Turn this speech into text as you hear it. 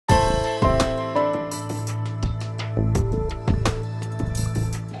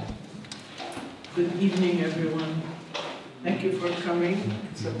Good evening, everyone. Thank you for coming.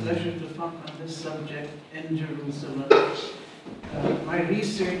 It's a pleasure to talk on this subject in Jerusalem. My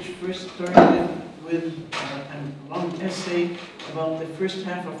research first started with a long essay about the first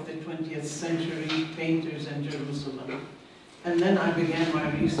half of the 20th century painters in Jerusalem. And then I began my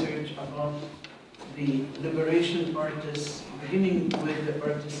research about the liberation artists, beginning with the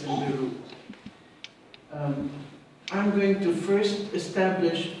artists in Beirut. I'm going to first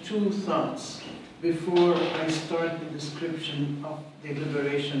establish two thoughts before I start the description of the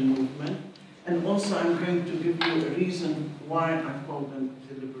liberation movement. And also I'm going to give you a reason why I call them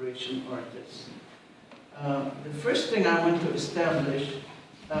the liberation artists. The first thing I want to establish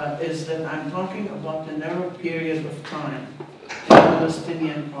is that I'm talking about a narrow period of time in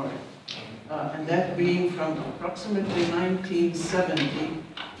Palestinian art. And that being from approximately 1970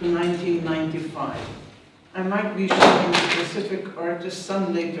 to 1995. I might be showing specific artists,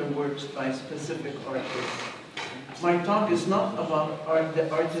 some later works by specific artists. My talk is not about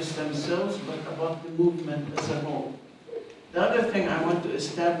the artists themselves, but about the movement as a whole. The other thing I want to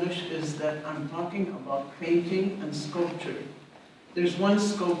establish is that I'm talking about painting and sculpture. There's one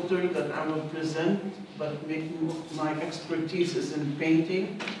sculptor that I will present, but my expertise is in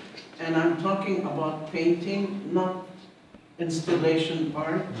painting. And I'm talking about painting, not installation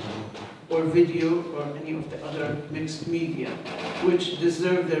art, or video, or any of the other mixed media, which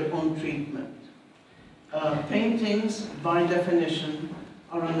deserve their own treatment. Paintings, by definition,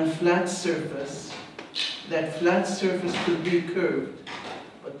 are on a flat surface. That flat surface could be curved,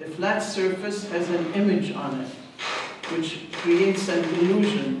 but the flat surface has an image on it, which creates an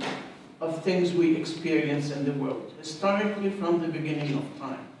illusion of things we experience in the world, historically from the beginning of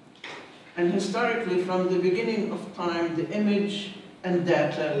time. And historically, from the beginning of time, the image and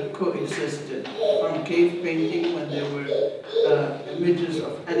data coexisted, from cave painting when there were images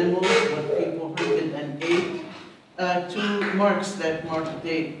of animals, what people hunted and ate, to marks that mark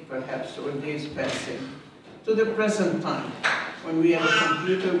date, perhaps, or days passing, to the present time, when we have a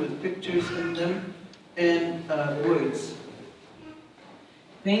computer with pictures in them and words.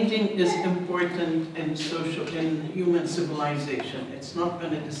 Painting is important in human civilization. It's not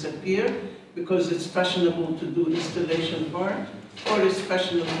going to disappear because it's fashionable to do installation art, or it's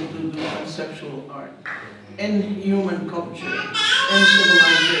fashionable to do conceptual art. In human culture, in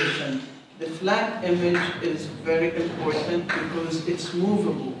civilization, the flat image is very important because it's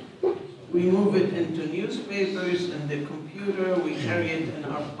movable. We move it into newspapers and the computer, we carry it in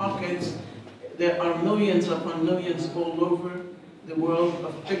our pockets. There are millions upon millions all over the world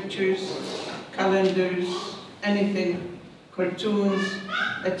of pictures, calendars, anything, cartoons.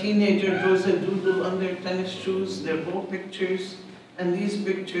 A teenager draws a doodle on their tennis shoes, they're all pictures, and these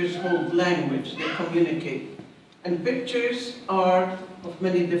pictures hold language, they communicate. And pictures are of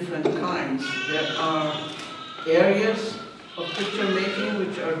many different kinds. There are areas of picture making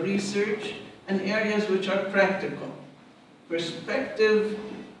which are research, and areas which are practical. Perspective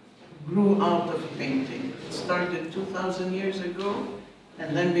grew out of painting. It started 2,000 years ago,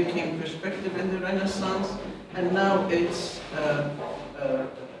 and then became perspective in the Renaissance, and now it's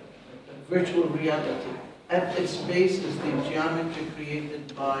virtual reality. At its base is the geometry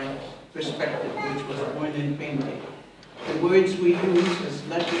created by perspective, which was born in painting. The words we use, as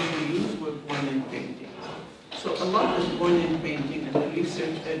letters we use, were born in painting. So a lot is born in painting, and the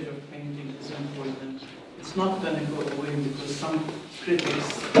research edge of painting is important. It's not going to go away because some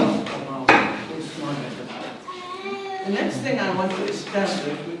critics talk about postmodernism. The next thing I want to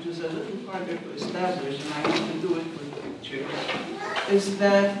establish, which is a little harder to establish, and I want to do it with pictures, is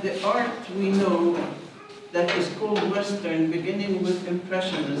that the art we know that is called Western, beginning with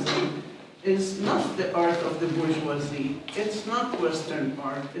Impressionism, is not the art of the bourgeoisie. It's not Western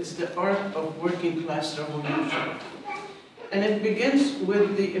art. It's the art of working class revolution. And it begins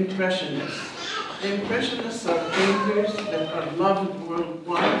with the Impressionists. The Impressionists are painters that are loved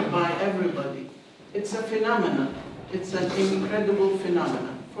worldwide by everybody. It's a phenomenon. It's an incredible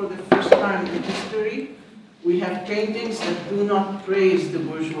phenomenon. For the first time in history, we have paintings that do not praise the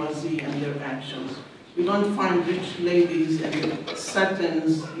bourgeoisie and their actions. We don't find rich ladies in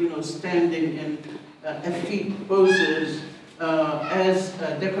satins, standing in effete poses as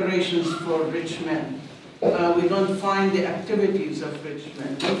decorations for rich men. We don't find the activities of rich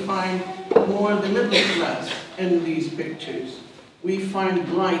men. We find more the middle class in these pictures. We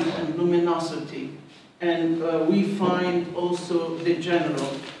find light and luminosity, and we find also the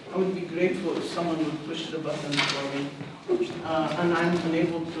general. I would be grateful if someone would push the button for me, and I'm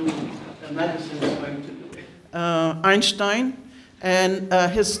unable to. Medicine is going to do it. Einstein and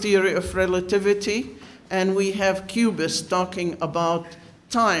his theory of relativity, and we have Cubists talking about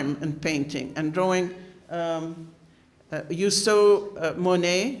time in painting and drawing. You saw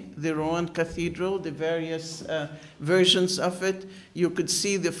Monet, the Rouen Cathedral, the various versions of it. You could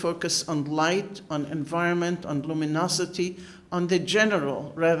see the focus on light, on environment, on luminosity, on the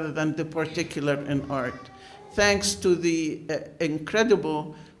general rather than the particular in art, thanks to the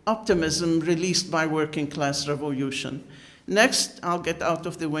incredible optimism released by working class revolution. Next, I'll get out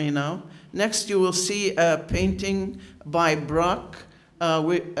of the way now. Next, you will see a painting by Braque,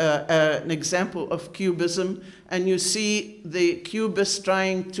 an example of Cubism, and you see the Cubist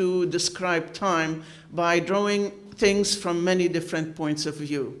trying to describe time by drawing things from many different points of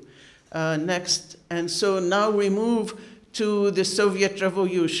view. Next, and so now we move to the Soviet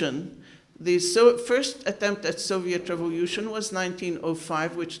Revolution. The first attempt at Soviet revolution was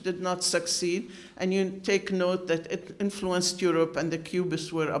 1905, which did not succeed, and you take note that it influenced Europe, and the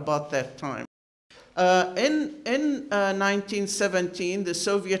Cubists were about that time. In 1917, the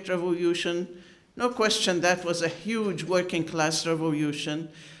Soviet Revolution, no question that was a huge working class revolution.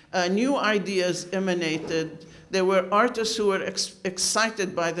 New ideas emanated. There were artists who were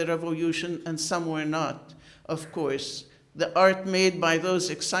excited by the revolution, and some were not, of course. The art made by those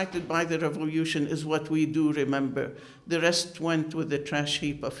excited by the revolution is what we do remember. The rest went with the trash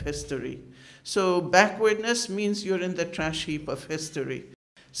heap of history. So backwardness means you're in the trash heap of history.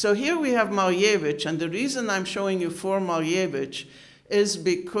 So here we have Malevich, and the reason I'm showing you for Malevich is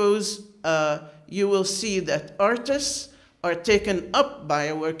because you will see that artists are taken up by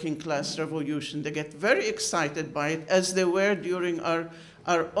a working class revolution. They get very excited by it, as they were during our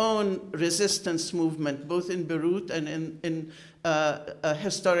own resistance movement, both in Beirut and in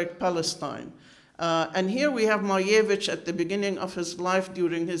historic Palestine. And here we have Malevich at the beginning of his life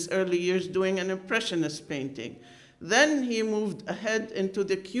during his early years doing an impressionist painting. Then he moved ahead into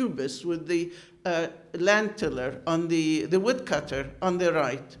the Cubist with the landtiller, on the woodcutter on the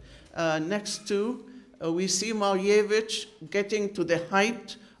right. Next to, we see Malevich getting to the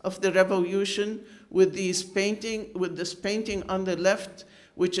height of the revolution with this painting on the left,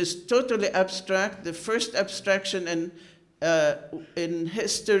 which is totally abstract, the first abstraction in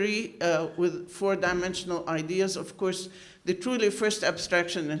history with four-dimensional ideas. Of course, the truly first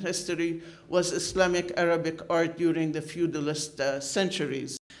abstraction in history was Islamic Arabic art during the feudalist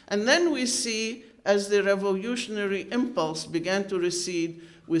centuries. And then we see, as the revolutionary impulse began to recede,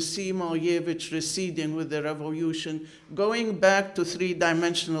 we see Malevich receding with the revolution, going back to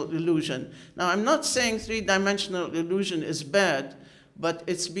three-dimensional illusion. Now, I'm not saying three-dimensional illusion is bad, but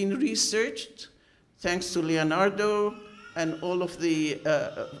it's been researched, thanks to Leonardo and all of the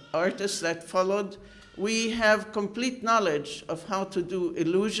artists that followed. We have complete knowledge of how to do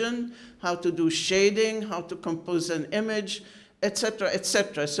illusion, how to do shading, how to compose an image, etc.,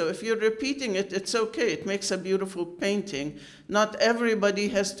 etc. So if you're repeating it, it's okay. It makes a beautiful painting. Not everybody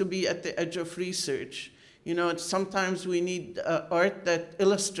has to be at the edge of research. You know, sometimes we need art that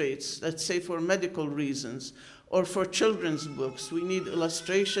illustrates, let's say for medical reasons, or for children's books. We need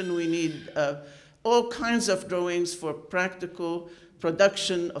illustration. We need all kinds of drawings for practical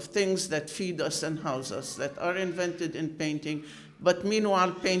production of things that feed us and house us, that are invented in painting. But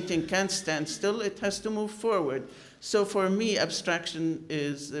meanwhile, painting can't stand still. It has to move forward. So for me, abstraction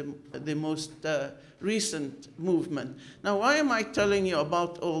is the most recent movement. Now, why am I telling you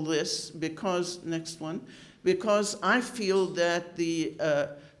about all this? Because, next one, because I feel that the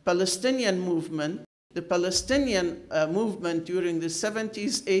Palestinian movement, during the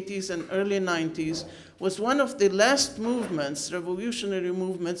 70s, 80s, and early 90s was one of the last movements, revolutionary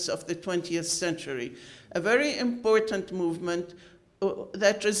movements of the 20th century. A very important movement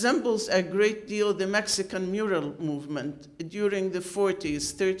that resembles a great deal the Mexican mural movement during the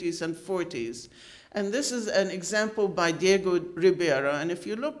 40s, 30s, and 40s. And this is an example by Diego Rivera. And if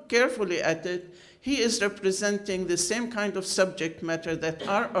you look carefully at it, he is representing the same kind of subject matter that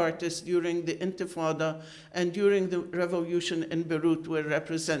our artists during the Intifada and during the revolution in Beirut were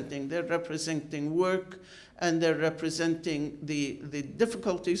representing. They're representing work, and they're representing the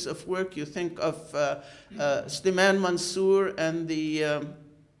difficulties of work. You think of Slimane Mansour and the,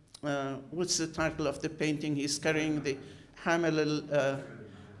 what's the title of the painting? He's carrying the Hamel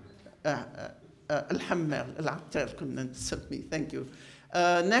al-Hammal, al-Attar kunna nسميه, thank you.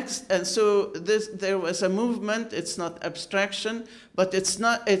 Next, and so there was a movement. It's not abstraction, but it's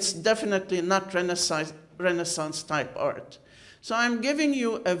definitely not Renaissance type art. So I'm giving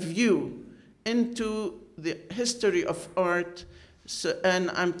you a view into the history of art,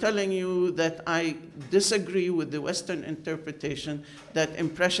 and I'm telling you that I disagree with the Western interpretation that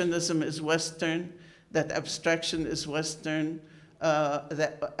Impressionism is Western, that abstraction is Western,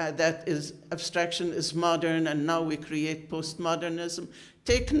 abstraction is modern, and now we create postmodernism.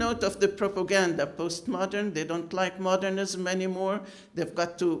 Take note of the propaganda, postmodern. They don't like modernism anymore. They've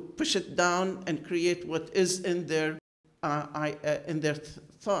got to push it down and create what is in their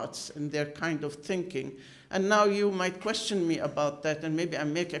thoughts, in their kind of thinking. And now you might question me about that, and maybe I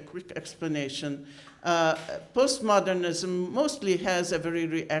make a quick explanation. Postmodernism mostly has a very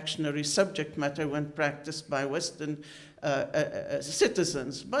reactionary subject matter when practiced by Western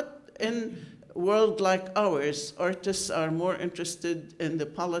citizens, but in a world like ours, artists are more interested in the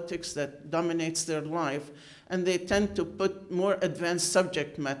politics that dominates their life, and they tend to put more advanced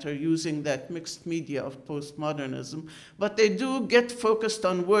subject matter using that mixed media of postmodernism. But they do get focused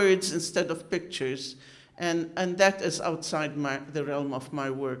on words instead of pictures, and that is outside the realm of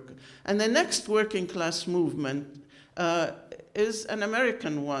my work. And the next working class movement is an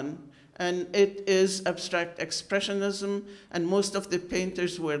American one, and it is abstract expressionism, and most of the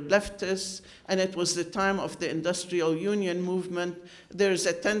painters were leftists, and it was the time of the industrial union movement. There's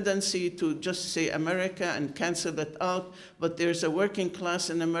a tendency to just say America and cancel it out, but there's a working class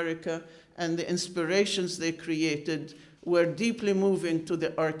in America, and the inspirations they created were deeply moving to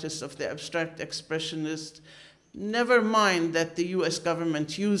the artists of the abstract expressionists. Never mind that the US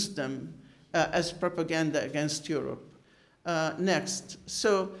government used them as propaganda against Europe. Next.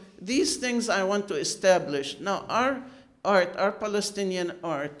 So these things I want to establish. Now, our art, our Palestinian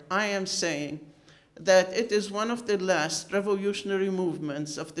art, I am saying that it is one of the last revolutionary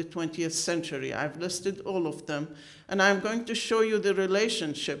movements of the 20th century. I've listed all of them, and I'm going to show you the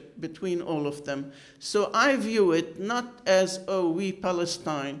relationship between all of them. So I view it not as, oh, we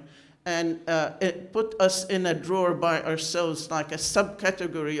Palestine, and it put us in a drawer by ourselves like a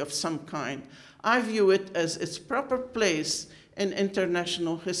subcategory of some kind. I view it as its proper place in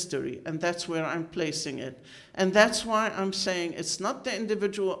international history, and that's where I'm placing it. And that's why I'm saying it's not the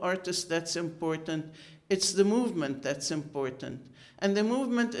individual artist that's important, it's the movement that's important. And the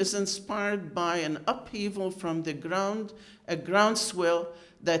movement is inspired by an upheaval from the ground, a groundswell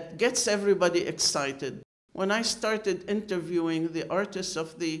that gets everybody excited. When I started interviewing the artists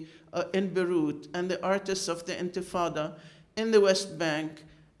of in Beirut and the artists of the Intifada in the West Bank,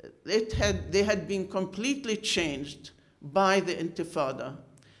 they had been completely changed by the Intifada.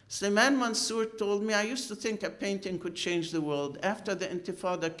 Sulaiman Mansour told me, I used to think a painting could change the world. After the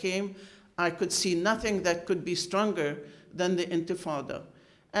Intifada came, I could see nothing that could be stronger than the Intifada.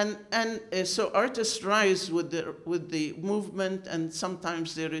 And so artists rise with the movement, and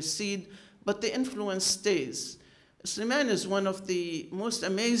sometimes they recede, but the influence stays. Sulaiman is one of the most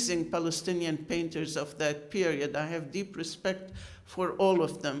amazing Palestinian painters of that period. I have deep respect for all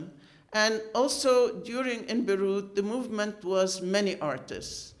of them. And also in Beirut, the movement was many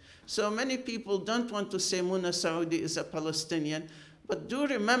artists. So many people don't want to say Muna Saudi is a Palestinian, but do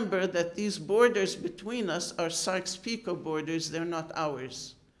remember that these borders between us are Sykes-Picot borders, they're not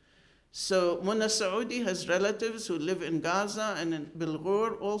ours. So Muna Saudi has relatives who live in Gaza and in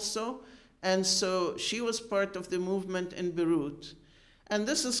Bilghor also, and so she was part of the movement in Beirut. And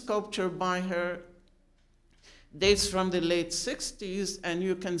this is sculpture by her, dates from the late 60s, and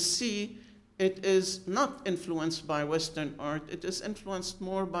you can see it is not influenced by Western art, it is influenced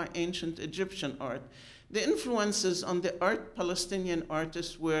more by ancient Egyptian art. The influences on the Palestinian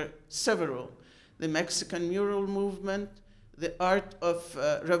artists were several. The Mexican mural movement, the art of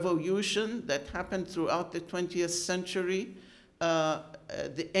revolution that happened throughout the 20th century,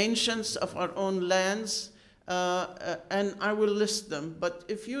 the ancients of our own lands, and I will list them. But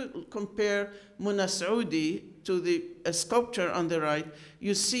if you compare Muna Saudi to the sculpture on the right,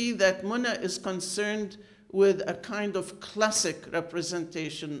 you see that Muna is concerned with a kind of classic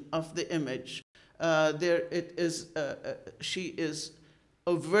representation of the image. She is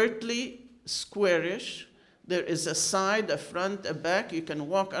overtly squarish. There is a side, a front, a back. You can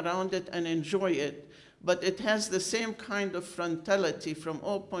walk around it and enjoy it. But it has the same kind of frontality from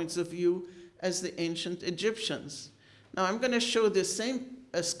all points of view as the ancient Egyptians. Now I'm going to show the same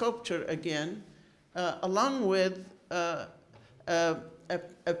sculpture again, along with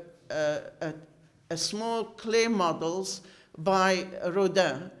small clay models by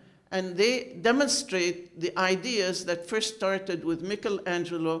Rodin. And they demonstrate the ideas that first started with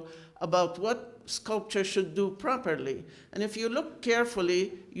Michelangelo about what sculpture should do properly. And if you look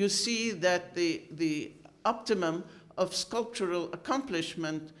carefully, you see that the optimum of sculptural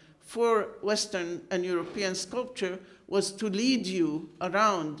accomplishment for Western and European sculpture was to lead you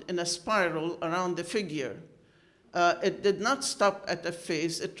around in a spiral around the figure. It did not stop at a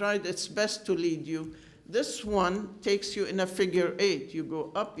face. It tried its best to lead you. This one takes you in a figure 8. You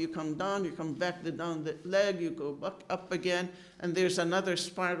go up, you come down, you come back down the leg, you go back up again, and there's another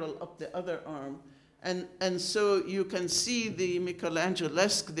spiral up the other arm. And so you can see the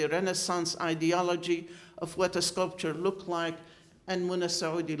Michelangelesque, the Renaissance ideology of what a sculpture looked like, and Muna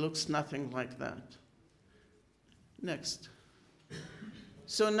Saudi looks nothing like that. Next.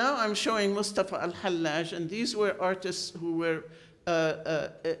 So now I'm showing Mustafa al-Hallaj, and these were artists who were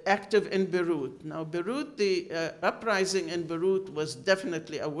active in Beirut. Now, Beirut, the uprising in Beirut was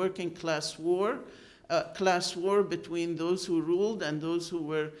definitely a working class war between those who ruled and those who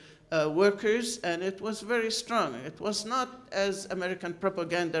were workers, and it was very strong. It was not, as American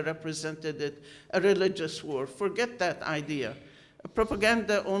propaganda represented it, a religious war. Forget that idea.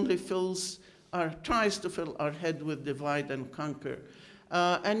 Propaganda only tries to fill our head with divide and conquer.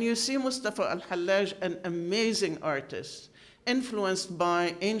 And you see Mustafa al-Hallaj, an amazing artist, influenced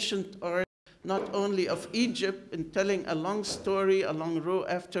by ancient art, not only of Egypt in telling a long story along row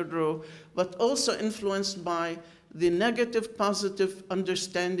after row, but also influenced by the negative positive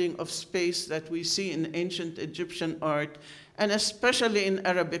understanding of space that we see in ancient Egyptian art, and especially in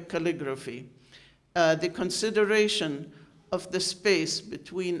Arabic calligraphy. The consideration of the space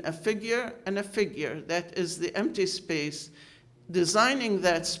between a figure and a figure, that is the empty space, designing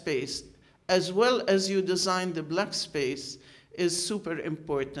that space, as well as you design the black space, is super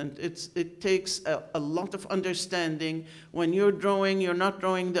important. It takes a lot of understanding. When you're drawing, you're not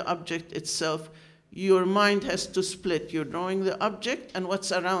drawing the object itself. Your mind has to split. You're drawing the object and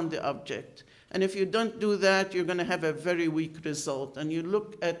what's around the object. And if you don't do that, you're going to have a very weak result. And you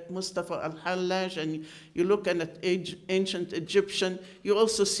look at Mustafa al-Hallaj and you look at ancient Egyptian, you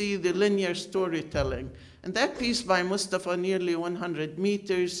also see the linear storytelling. And that piece by Mustafa, nearly 100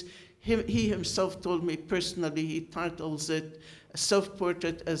 meters, he himself told me personally, he titles it a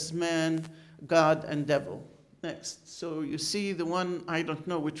self-portrait as man, God, and devil. Next. So you see the one, I don't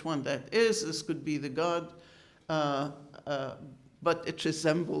know which one that is. This could be the God, but it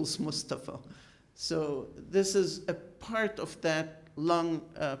resembles Mustafa. So this is a part of that long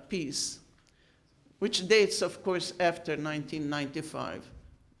piece, which dates, of course, after 1995,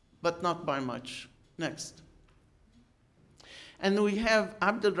 but not by much. Next. And we have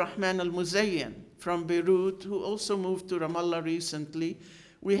Abdul Rahman al-Muzayyan from Beirut, who also moved to Ramallah recently.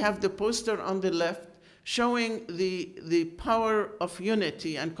 We have the poster on the left showing the power of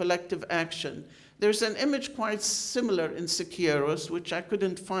unity and collective action. There's an image quite similar in Siqueiros, which I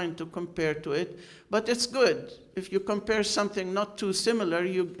couldn't find to compare to it, but it's good. If you compare something not too similar,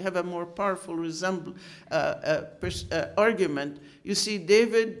 you have a more powerful argument. You see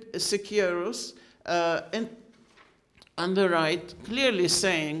David Siqueiros on the right, clearly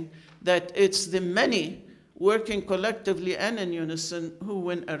saying that it's the many working collectively and in unison who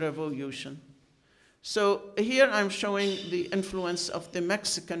win a revolution. So here I'm showing the influence of the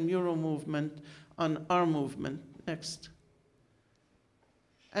Mexican mural movement on our movement. Next.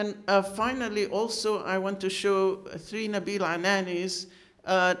 And finally, also, I want to show three Nabil Ananis,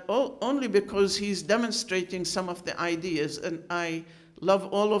 only because he's demonstrating some of the ideas, and I love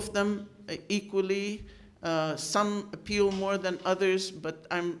all of them equally. Some appeal more than others, but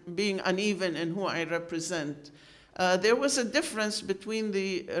I'm being uneven in who I represent. There was a difference between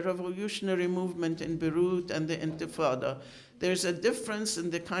the revolutionary movement in Beirut and the Intifada. There's a difference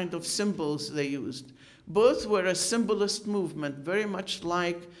in the kind of symbols they used. Both were a symbolist movement, very much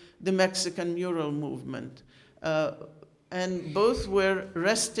like the Mexican mural movement. And both were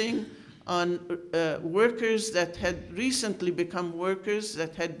resting on workers that had recently become workers,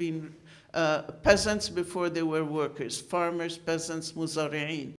 that had been peasants before they were workers, farmers, peasants,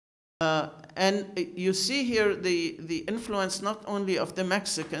 muzari'in. And you see here the influence not only of the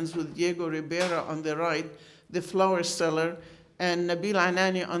Mexicans with Diego Rivera on the right, the flower seller, and Nabil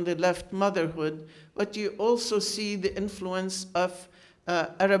Anani on the left, motherhood, but you also see the influence of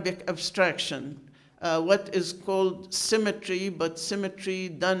Arabic abstraction, what is called symmetry, but symmetry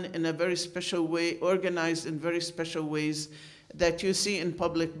done in a very special way, organized in very special ways that you see in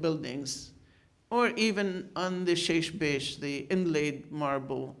public buildings, or even on the Sheish Besh, the inlaid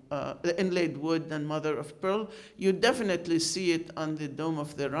marble, the inlaid wood and mother of pearl. You definitely see it on the Dome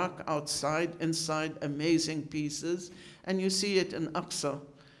of the Rock outside, inside, amazing pieces, and you see it in Aqsa.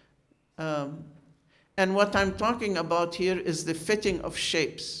 And what I'm talking about here is the fitting of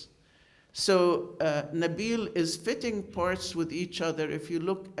shapes. So Nabil is fitting parts with each other. If you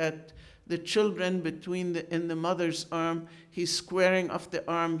look at the children in the mother's arm, he's squaring off the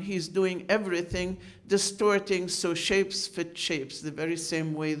arm, he's doing everything, distorting so shapes fit shapes, the very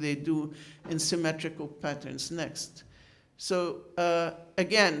same way they do in symmetrical patterns. Next. So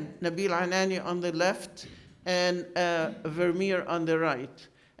again, Nabil Anani on the left and Vermeer on the right.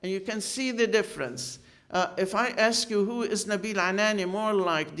 And you can see the difference. If I ask you who is Nabil Anani more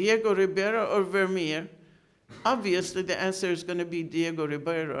like, Diego Rivera or Vermeer, obviously the answer is going to be Diego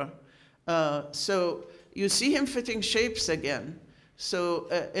Rivera. So you see him fitting shapes again. So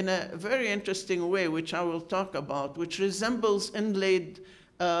in a very interesting way, which I will talk about, which resembles inlaid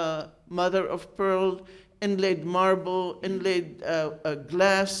mother of pearl, inlaid marble, inlaid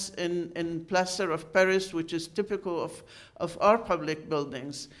glass in plaster of Paris, which is typical of our public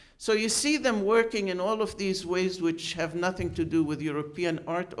buildings. So you see them working in all of these ways which have nothing to do with European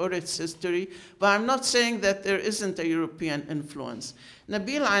art or its history, but I'm not saying that there isn't a European influence.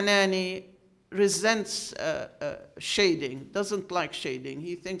 Nabil Anani resents shading, doesn't like shading.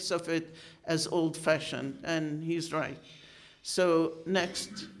 He thinks of it as old-fashioned, and he's right. So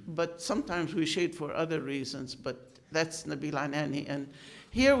next, but sometimes we shade for other reasons, but that's Nabil Anani. And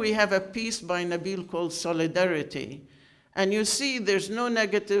here we have a piece by Nabil called Solidarity. And you see there's no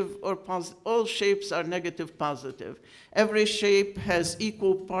negative or positive, all shapes are negative positive. Every shape has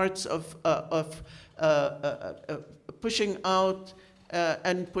equal parts of pushing out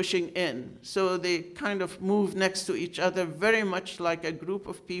and pushing in. So they kind of move next to each other, very much like a group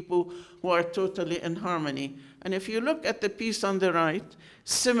of people who are totally in harmony. And if you look at the piece on the right,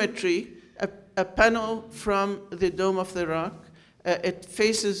 symmetry, a panel from the Dome of the Rock, it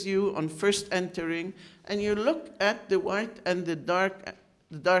faces you on first entering, and you look at the white and the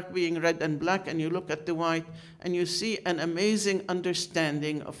dark being red and black, and you look at the white, and you see an amazing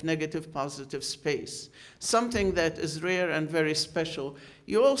understanding of negative-positive space, something that is rare and very special.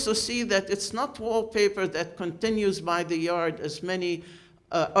 You also see that it's not wallpaper that continues by the yard, as many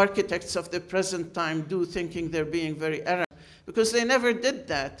architects of the present time do, thinking they're being very Arab, because they never did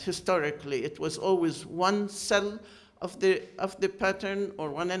that historically. It was always one cell of the pattern, or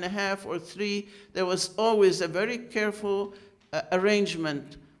 1.5 or 3. There was always a very careful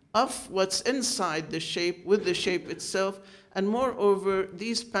arrangement of what's inside the shape with the shape itself, and moreover,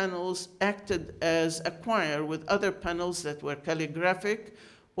 these panels acted as a choir with other panels that were calligraphic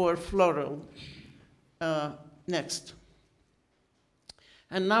or floral. Next.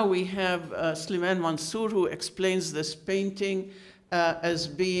 And now we have Slimane Mansour, who explains this painting as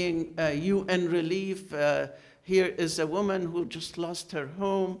being UN relief. Here is a woman who just lost her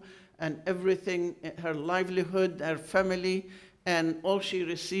home and everything, her livelihood, her family, and all she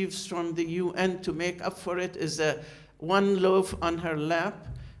receives from the UN to make up for it is one loaf on her lap.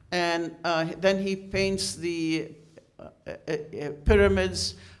 And then he paints the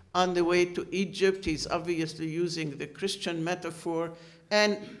pyramids on the way to Egypt. He's obviously using the Christian metaphor,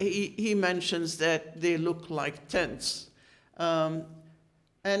 and he mentions that they look like tents.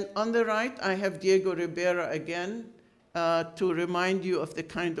 And on the right, I have Diego Rivera again to remind you of the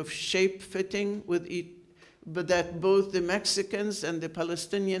kind of shape fitting with but that both the Mexicans and the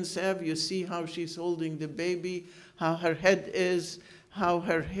Palestinians have. You see how she's holding the baby, how her head is, how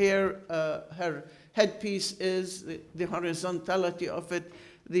her hair, her headpiece is, the horizontality of it,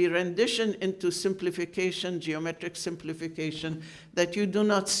 the rendition into simplification, geometric simplification, that you do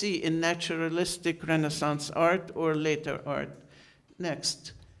not see in naturalistic Renaissance art or later art.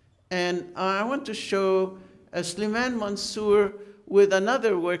 Next. And I want to show Slimane Mansour with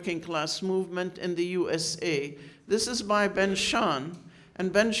another working class movement in the USA. This is by Ben Shahn.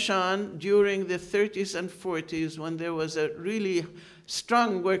 And Ben Shahn, during the 30s and 40s, when there was a really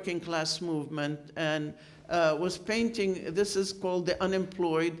strong working class movement, and was painting, this is called The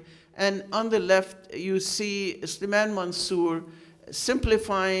Unemployed. And on the left, you see Slimane Mansour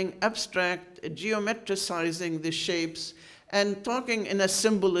simplifying, abstract, geometricizing the shapes, and talking in a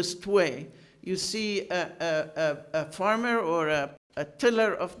symbolist way. You see a farmer or a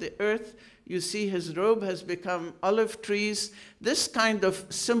tiller of the earth. You see his robe has become olive trees. This kind of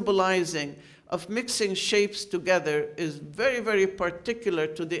symbolizing, of mixing shapes together, is very, very particular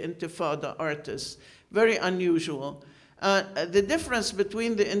to the Intifada artists, very unusual. The difference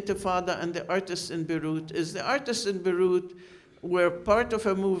between the Intifada and the artists in Beirut is the artists in Beirut were part of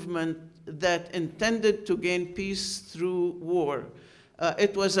a movement that intended to gain peace through war.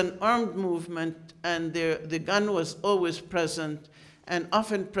 It was an armed movement, and the gun was always present, and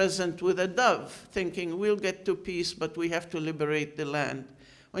often present with a dove, thinking we'll get to peace, but we have to liberate the land.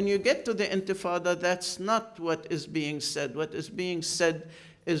 When you get to the Intifada, that's not what is being said. What is being said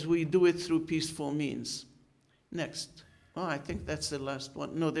is we do it through peaceful means. Next. Oh, I think that's the last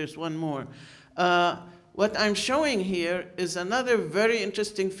one. No, there's one more. What I'm showing here is another very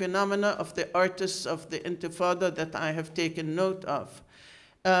interesting phenomena of the artists of the Intifada that I have taken note of.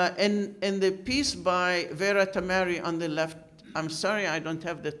 In the piece by Vera Tamari on the left, I'm sorry I don't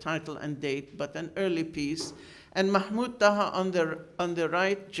have the title and date, but an early piece, and Mahmoud Taha on the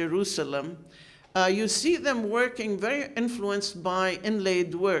right, Jerusalem. you see them working very influenced by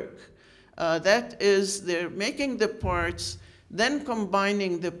inlaid work. That is, they're making the parts, then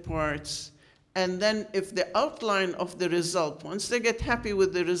combining the parts, and then if the outline of the result, once they get happy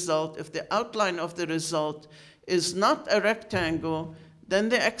with the result, if the outline of the result is not a rectangle, then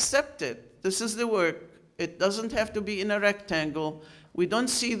they accept it. This is the work. It doesn't have to be in a rectangle. We don't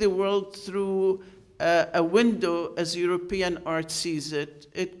see the world through a window as European art sees it.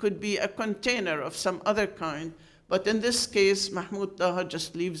 It could be a container of some other kind, but in this case, Mahmoud Taha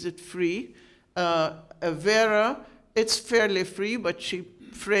just leaves it free. Vera, it's fairly free, but she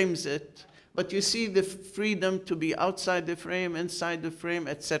frames it. But you see the freedom to be outside the frame, inside the frame,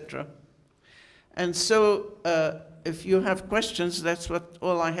 etc. And so if you have questions, that's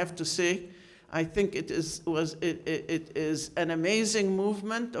all I have to say. I think it is an amazing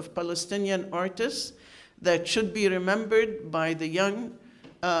movement of Palestinian artists that should be remembered by the young,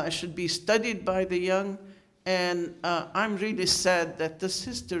 should be studied by the young, and I'm really sad that this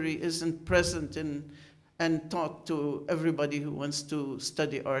history isn't present and taught to everybody who wants to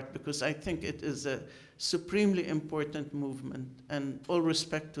study art, because I think it is a supremely important movement, and all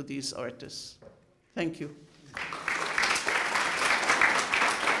respect to these artists. Thank you.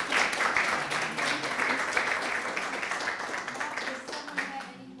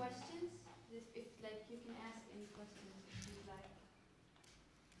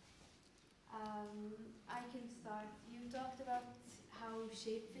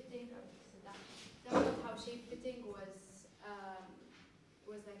 Shape-fitting, how shape-fitting was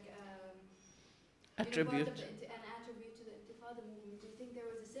like attribute. An attribute to the Intifada movement. Do you think there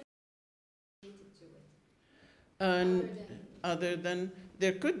was a symbol related to it? Other than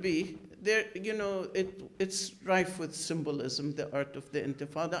there could be. There, you know, it's rife with symbolism, the art of the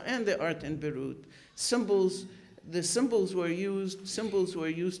Intifada and the art in Beirut. The symbols were used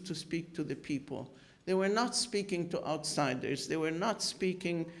to speak to the people. They were not speaking to outsiders. They were not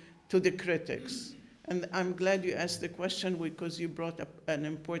speaking to the critics. And I'm glad you asked the question, because you brought up an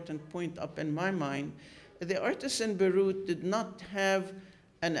important point up in my mind. The artists in Beirut did not have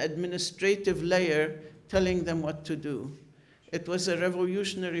an administrative layer telling them what to do. It was a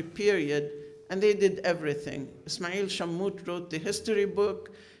revolutionary period, and they did everything. Ismail Shammout wrote the history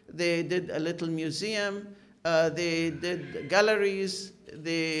book. They did a little museum. They did galleries.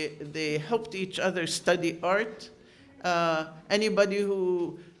 They helped each other study art. Anybody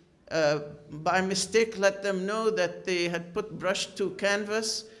who, by mistake, let them know that they had put brush to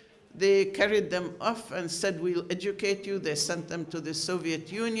canvas, they carried them off and said, we'll educate you. They sent them to the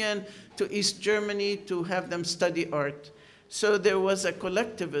Soviet Union, to East Germany, to have them study art. So there was a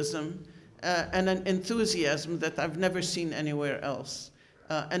collectivism and an enthusiasm that I've never seen anywhere else.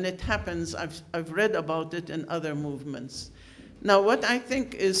 And it happens, I've read about it in other movements. Now, what I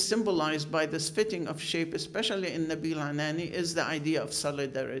think is symbolized by this fitting of shape, especially in Nabil Anani, is the idea of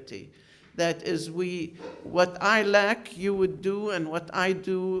solidarity. That is, what I lack, you would do, and what I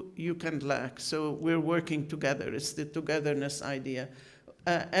do, you can lack. So we're working together. It's the togetherness idea.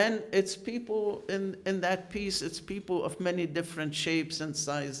 And it's people in that piece, it's people of many different shapes and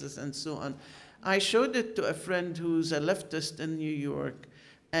sizes and so on. I showed it to a friend who's a leftist in New York,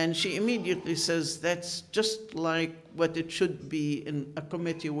 and she immediately says, that's just like what it should be in a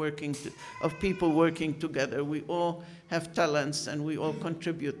committee of people working together. We all have talents, and we all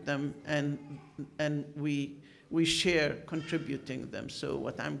contribute them, and we share contributing them. So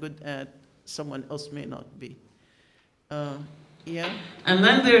what I'm good at, someone else may not be. Yeah. And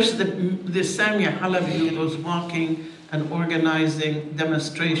then there's the Samia Halaby, who goes walking and organizing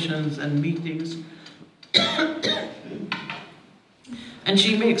demonstrations and meetings. And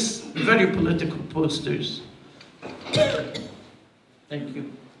she makes very political posters. Thank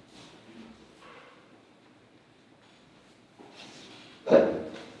you.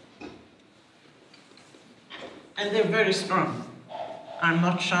 And they're very strong. I'm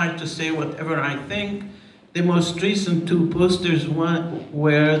not shy to say whatever I think. The most recent two posters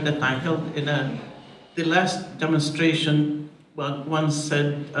were that I held in the last demonstration. Well, one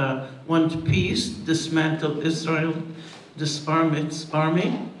said, want peace, dismantle Israel, disarm its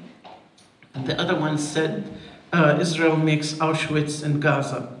army. And the other one said, Israel makes Auschwitz in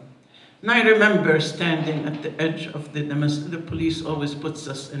Gaza. And I remember standing at the edge of the demonstration. The police always puts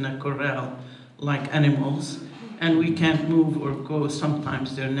us in a corral like animals, and we can't move or go.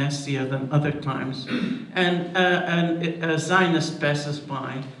 Sometimes they're nastier than other times. And a Zionist passes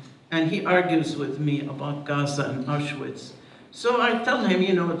by, and he argues with me about Gaza and Auschwitz. So I tell him,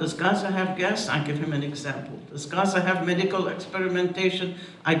 you know, does Gaza have gas? I give him an example. Does Gaza have medical experimentation?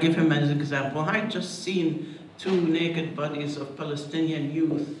 I give him an example. I just seen two naked bodies of Palestinian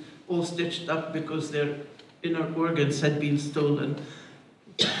youth all stitched up because their inner organs had been stolen.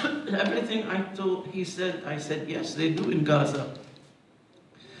 Everything he said, I said, yes, they do in Gaza.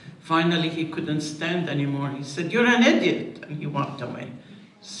 Finally, he couldn't stand anymore. He said, you're an idiot, and he walked away.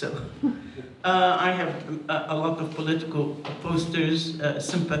 So I have a lot of political posters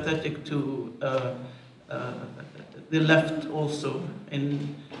sympathetic to the left also,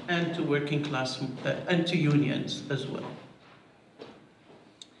 and to working class, and to unions as well.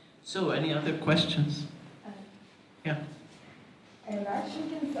 So, any other questions? Yeah. معلش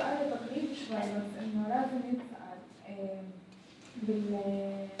يمكن سؤال تقريبي شوي بس إنه لازم يتسأل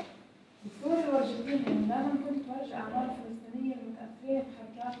بالصورة اللي ورجتيني إنه دائما كنت ورجة أعمال فلسطينية متأثرة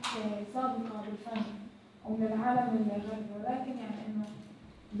بحركات سابقة بالفن ومن العالم الغربي، ولكن يعني إنه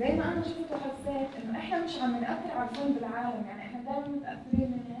زي ما أنا شفت وحسيت إنه إحنا مش عم نأثر على الفن بالعالم، يعني إحنا دائما متأثرين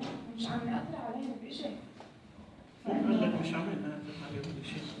منه ومش عم نأثر عليهم بشيء. بقول لك مش عم نأثر عليهم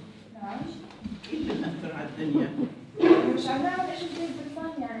بشيء. نعم. كيف بنأثر على الدنيا؟ مش عم نعمل شيء جديد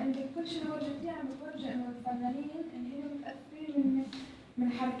بالفن، يعني انت كل شيء اللي ورجتيه عم بتورجي انه الفنانين ان هي متاثرين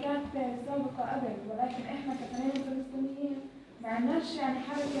من حركات سابقه قبل، ولكن احنا كفنانين فلسطينيين ما عندناش يعني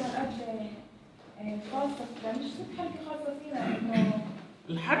حركه هالقد خاصه، مش حركه خاصه فينا انه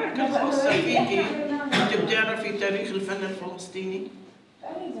الحركه الخاصه فيكي. انت بتعرفي تاريخ الفن الفلسطيني؟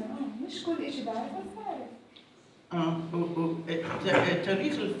 تقريبا مش كل شيء بعرف بس بعرف.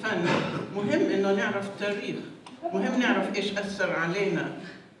 تاريخ الفن مهم انه نعرف التاريخ، مهم نعرف ايش اثر علينا.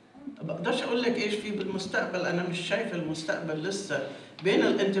 بقدرش اقول لك ايش في بالمستقبل، انا مش شايف المستقبل لسه. بين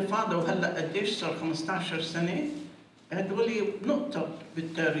الانتفاضه وهلا قديش صار 15 سنه، هدول نقطه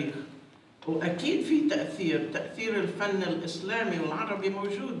بالتاريخ. واكيد في تاثير الفن الاسلامي والعربي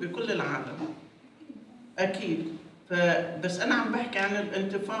موجود بكل العالم اكيد. بس انا عم بحكي عن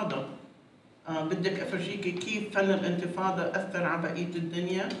الانتفاضه. بدك افرجيكي كيف فن الانتفاضه اثر على بقيه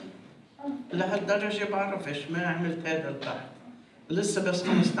الدنيا؟ لهالدرجه بعرفش، ما عملت هذا البحث لسه، بس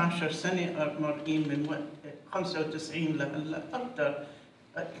 15 سنه مرقين من وقت 95 لهلا، اكثر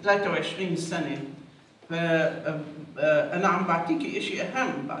 23 سنه. فانا عم بعطيكي شيء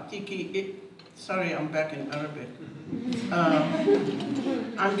اهم، بعطيكي sorry I'm back in Arabic.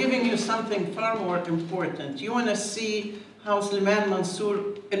 I'm giving you something far more important. You want to see how Slimane Mansour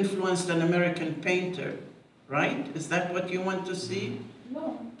influenced an American painter, right? Is that what you want to see? No.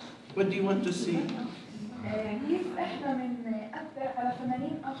 What do you want to see? كيف احنا بنأثر على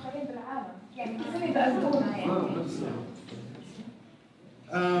فنانين آخرين بالعالم؟ يعني كيف اللي بأثرونا يعني؟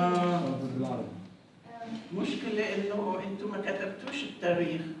 مشكلة إنه أنتم ما كتبتوش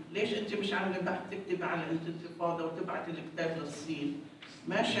التاريخ، ليش أنت مش عاملة بحث تكتبي على الانتفاضة وتبعتي الكتاب للصين؟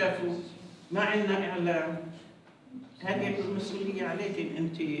 ما شافوا، ما عندنا إعلام. هذه المسؤولية عليك،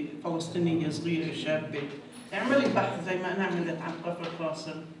 أنت فلسطينية صغيرة شابة، اعملي بحث زي ما أنا عملت عن كفر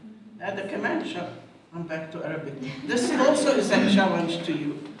قاسم. هذا كمان I'm back to Arabic. This also is a challenge to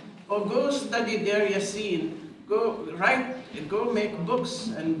you. Or go study there Yassin. Go make books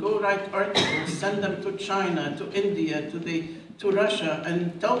and go write articles. Send them to China, to India, to Russia, and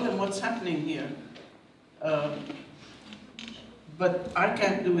tell them what's happening here. But I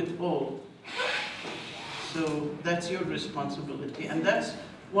can't do it all. So that's your responsibility, and that's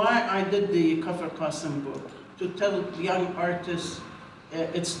why I did the Kafir Qasim book, to tell young artists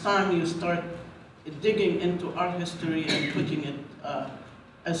it's time you start digging into art history and putting it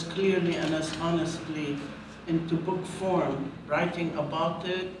as clearly and as honestly into book form, writing about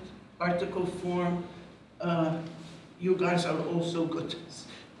it, article form. You guys are also good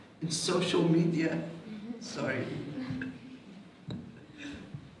in social media. Sorry.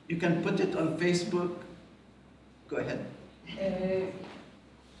 You can put it on Facebook. Go ahead.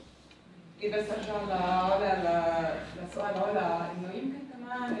 إذا استرجع لعلا لسؤال علا إنه يمكن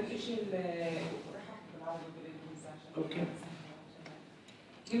كمان الشيء اللي رح أحكي بالعربي بالإنجليزي عشان أوكي.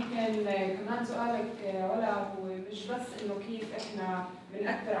 يمكن كمان سؤالك علا هو مش بس إنه كيف إحنا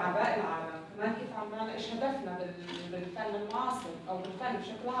بنأثر على باقي العالم، كمان كيف عملنا إيش هدفنا بالفن المعاصر أو بالفن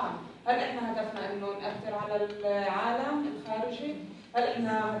بشكل عام. هل إحنا هدفنا إنه نأثر على العالم الخارجي؟ هل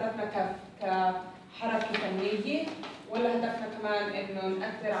إحنا هدفنا كحركة فنية؟ ولا هدفنا كمان انه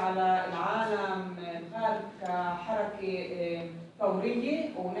نأثر على العالم الخارج كحركة ثورية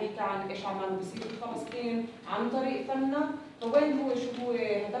ونحكي عن ايش عمالنا بيصير بفلسطين عن طريق فننا؟ فوين هو شو هو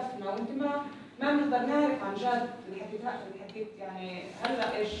هدفنا؟ وانت ما بنقدر نعرف عن جد الحديث يعني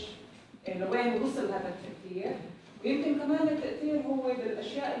هلا ايش لوين وصل هذا التأثير. ويمكن كمان التأثير هو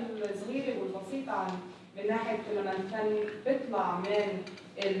بالاشياء الصغيرة والبسيطة من ناحية لما الفن بيطلع من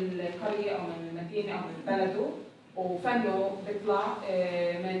القرية او من المدينة او من بلده، وفنه بيطلع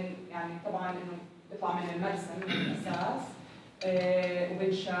من يعني طبعا انه بيطلع من المرسم من الاساس،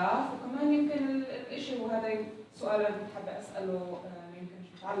 وبنشاف، وكمان يمكن الشيء وهذا سؤال أنا حابة أسأله يمكن مش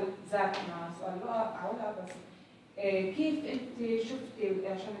متعلق ذات مع سؤال علا، بس كيف أنت شفتي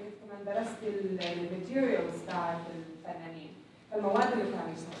عشان أنت كمان درستي الماتيريالز تاعت الفنانين، المواد اللي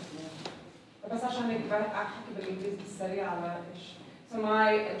كانوا يستخدموها، بس عشان هيك أحكي بالإنجليزي بالسريع على إيش. So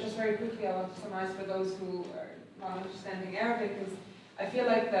just very quickly, I want to summarize for those who are not understanding Arabic, is I feel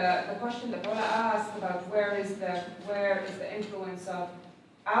like the question that Ola asked about where is the influence of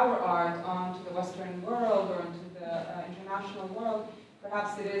our art onto the Western world or into the international world,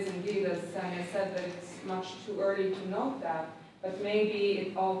 perhaps it is indeed, as Samia said, that it's much too early to note that, but maybe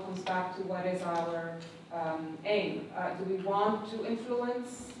it all comes back to what is our aim. Do we want to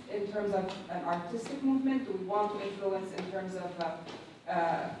influence in terms of an artistic movement? Do we want to influence in terms of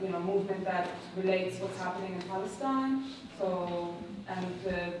movement that relates what's happening in Palestine? So, and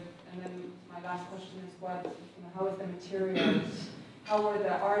then my last question is how is the materials? How are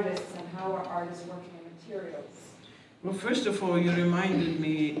the artists and how are artists working in materials? Well, first of all, you reminded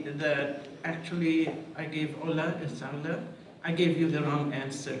me that actually I gave I gave you the wrong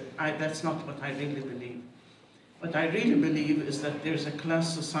answer. That's not what I really believe. What I really believe is that there's a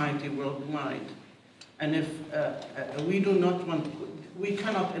class society worldwide. And if we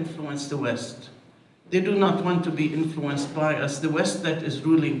cannot influence the West. They do not want to be influenced by us, the West that is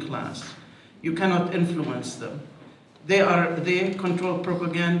ruling class. You cannot influence them. They control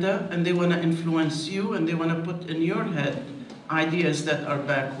propaganda and they want to influence you and they want to put in your head ideas that are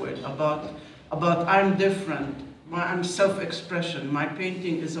backward about I'm different, I'm self-expression, my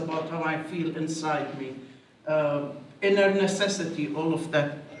painting is about how I feel inside me. Inner necessity, all of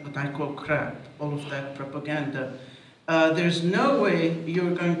that, what I call crap, all of that propaganda. There's no way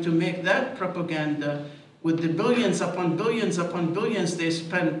you're going to make that propaganda with the billions upon billions upon billions they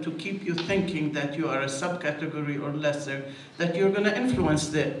spend to keep you thinking that you are a subcategory or lesser, that you're going to influence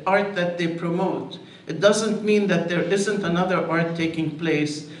the art that they promote. It doesn't mean that there isn't another art taking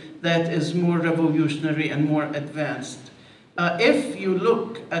place that is more revolutionary and more advanced. If you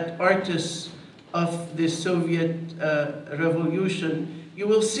look at artists of the Soviet revolution, you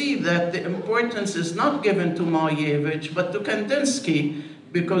will see that the importance is not given to Malevich, but to Kandinsky,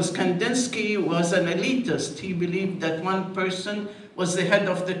 because Kandinsky was an elitist. He believed that one person was the head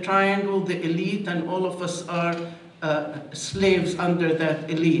of the triangle, the elite, and all of us are slaves under that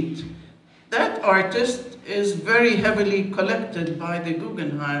elite. That artist is very heavily collected by the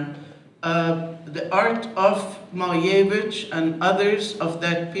Guggenheim. The art of Malevich and others of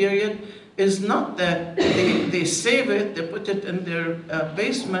that period is not that they save it, they put it in their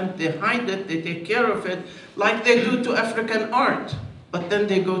basement, they hide it, they take care of it, like they do to African art. But then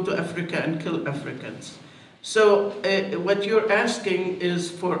they go to Africa and kill Africans. So what you're asking is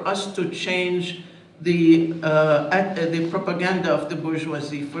for us to change the propaganda of the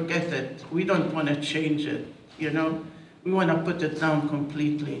bourgeoisie. Forget it. We don't want to change it, We want to put it down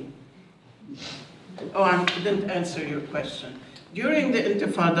completely. Oh, I didn't answer your question. During the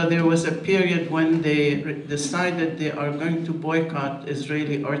Intifada, there was a period when they decided they are going to boycott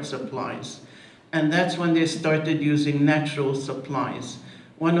Israeli art supplies. And that's when they started using natural supplies.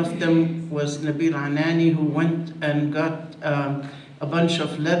 One of them was Nabil Anani, who went and got a bunch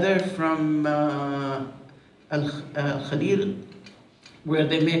of leather from Al-Khalil, where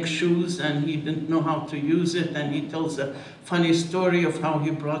they make shoes, and he didn't know how to use it, and he tells a funny story of how he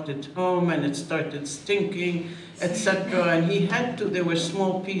brought it home, and it started stinking, etc. And he had to, there were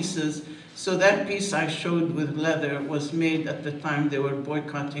small pieces, so that piece I showed with leather was made at the time they were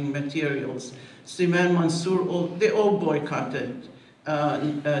boycotting materials. Siman Mansour, they all boycotted.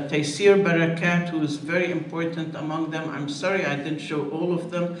 Taysir Barakat, who is very important among them, I'm sorry I didn't show all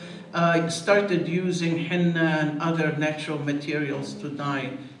of them, started using henna and other natural materials to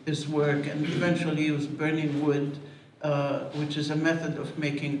dye his work, and eventually he was burning wood, which is a method of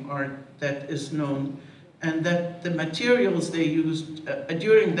making art that is known. And that the materials they used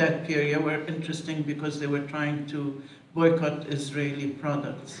during that period were interesting because they were trying to boycott Israeli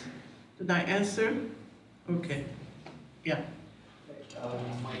products. Did I answer? Okay. Yeah.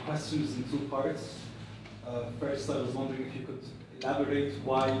 My question is in two parts. First, I was wondering if you could elaborate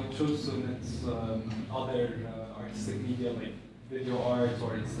why you chose to mix other artistic media like video art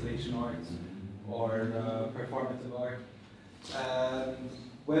or installation art or performative art, and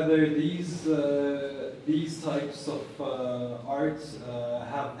whether these types of art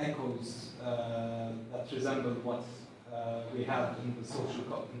have echoes that resemble what we have in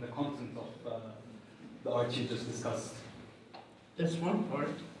the content of the art you just discussed. That's one part.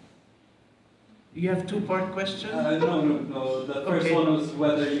 You have two-part question? No. The first one was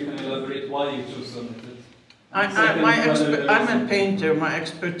whether you can elaborate why you chose to omit it. I'm a painter. My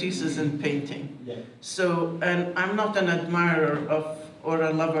expertise is in painting. Yeah. So, and I'm not an admirer of or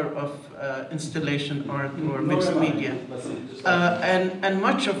a lover of installation art or mixed media. And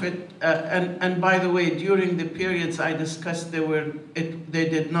much of it, and by the way, during the periods I discussed, they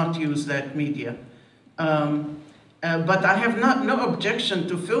did not use that media. But I have no objection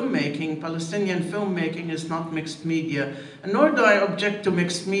to filmmaking. Palestinian filmmaking is not mixed media, and nor do I object to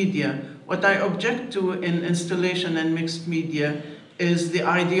mixed media. What I object to in installation and mixed media is the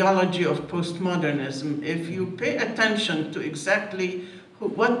ideology of postmodernism. If you pay attention to exactly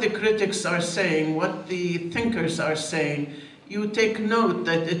what the critics are saying, what the thinkers are saying, you take note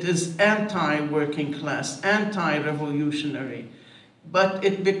that it is anti-working class, anti-revolutionary. But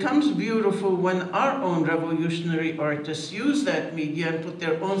it becomes beautiful when our own revolutionary artists use that media and put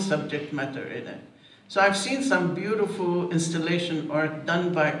their own subject matter in it. So I've seen some beautiful installation art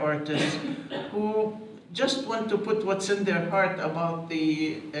done by artists who just want to put what's in their heart about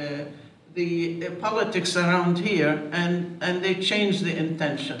the politics around here, and they change the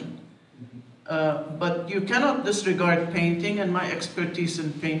intention. But you cannot disregard painting, and my expertise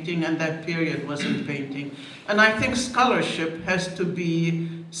in painting, and that period was in painting. And I think scholarship has to be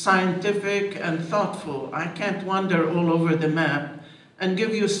scientific and thoughtful. I can't wander all over the map and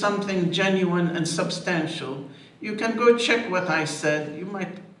give you something genuine and substantial. You can go check what I said. You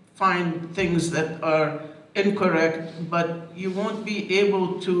might find things that are incorrect, but you won't be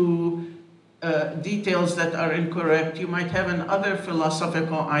able to details that are incorrect. You might have another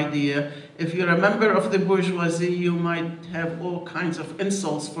philosophical idea. If you're a member of the bourgeoisie, you might have all kinds of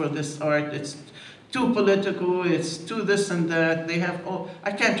insults for this art. It's too political, it's too this and that. They have all,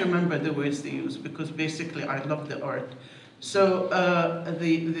 I can't remember the words they use because basically I love the art. So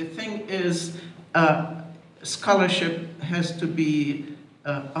the thing is, scholarship has to be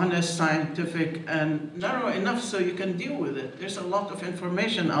honest, scientific, and narrow enough so you can deal with it. There's a lot of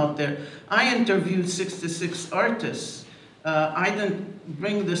information out there. I interviewed 66 artists. I didn't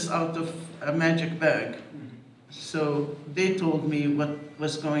bring this out of a magic bag. So they told me what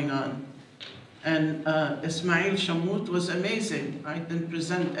was going on. And Ismail Shammout was amazing. I didn't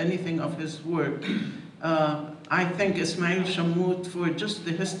present anything of his work. I think Ismail Shammout, for just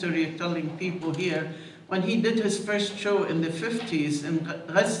the history of telling people here, when he did his first show in the 50s in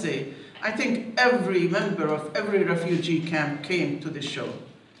Gaza, I think every member of every refugee camp came to the show.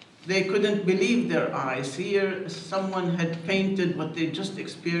 They couldn't believe their eyes. Here, someone had painted what they just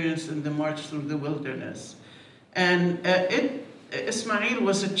experienced in the march through the wilderness. And Ismail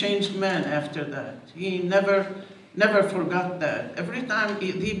was a changed man after that. He never forgot that. Every time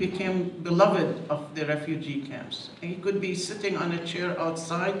he became beloved of the refugee camps. He could be sitting on a chair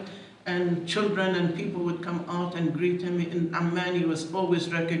outside, and children and people would come out and greet him. In Amman, he was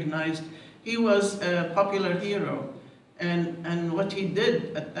always recognized. He was a popular hero. And what he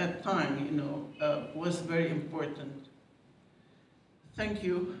did at that time, you know, was very important. Thank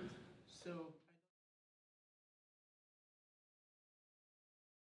you. So.